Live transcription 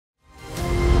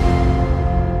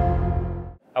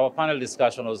Our panel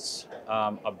discussion was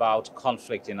about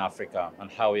conflict in Africa and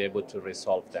how we're able to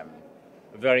resolve them.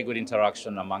 A very good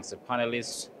interaction amongst the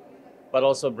panelists, but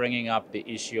also bringing up the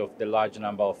issue of the large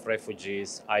number of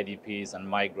refugees, IDPs, and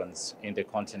migrants in the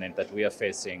continent that we are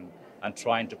facing, and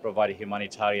trying to provide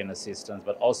humanitarian assistance,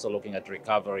 but also looking at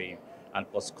recovery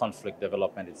and post-conflict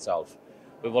development itself.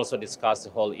 We've also discussed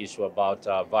the whole issue about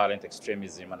violent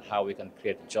extremism and how we can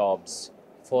create jobs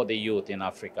for the youth in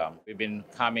Africa. We've been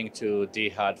coming to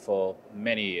DIHAD for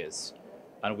many years,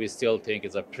 and we still think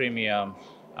it's a premium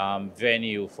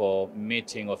venue for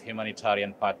meeting of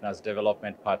humanitarian partners,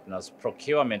 development partners,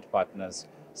 procurement partners,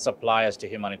 suppliers to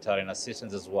humanitarian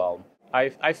assistance as well.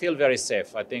 I feel very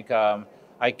safe. I think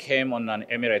I came on an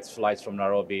Emirates flight from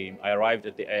Nairobi. I arrived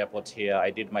at the airport here.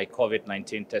 I did my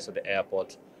COVID-19 test at the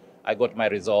airport. I got my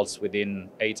results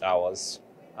within 8 hours,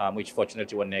 which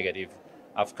fortunately were negative.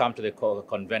 I've come to the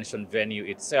convention venue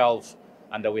itself,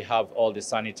 and we have all the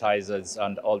sanitizers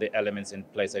and all the elements in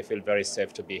place. I feel very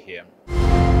safe to be here.